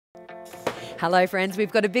Hello friends,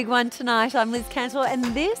 we've got a big one tonight. I'm Liz Cantor and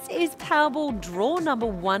this is Powerball draw number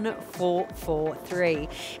 1443.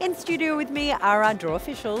 In studio with me are our draw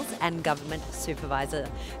officials and government supervisor.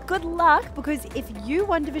 Good luck, because if you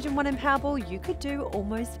won Division 1 in Powerball, you could do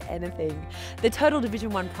almost anything. The total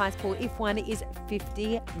Division 1 prize pool, if won, is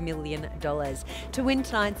 $50 million. To win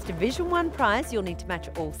tonight's Division 1 prize, you'll need to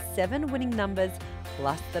match all 7 winning numbers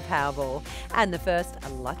plus the Powerball. And the first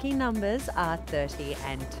lucky numbers are 30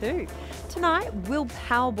 and 2. Tonight, will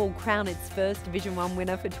Powerball crown its first Division 1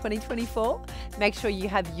 winner for 2024? Make sure you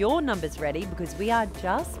have your numbers ready, because we are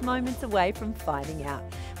just moments away from finding out.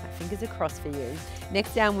 My fingers are crossed for you.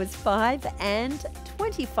 Next down was 5 and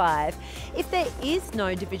 25. If there is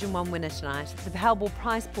no Division 1 winner tonight, the Powerball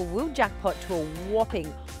prize pool will jackpot to a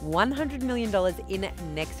whopping $100 million in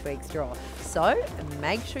next week's draw. So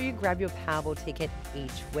make sure you grab your Powerball ticket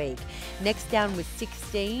each week. Next down was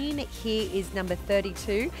 16. Here is number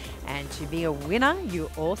 32. And to be a winner, you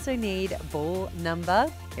also need ball number,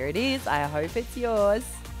 here it is, I hope it's yours,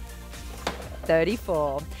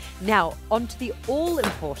 34. Now, on to the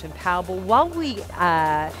all-important Powerball. While we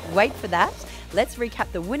wait for that, let's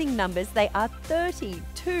recap the winning numbers. They are 30,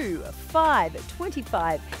 2, 5,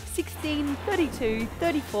 25, 16, 32,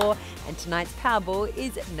 34, and tonight's Powerball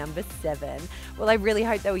is number 7. Well, I really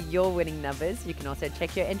hope they were your winning numbers. You can also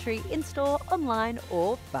check your entry in-store, online,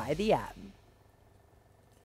 or via the app.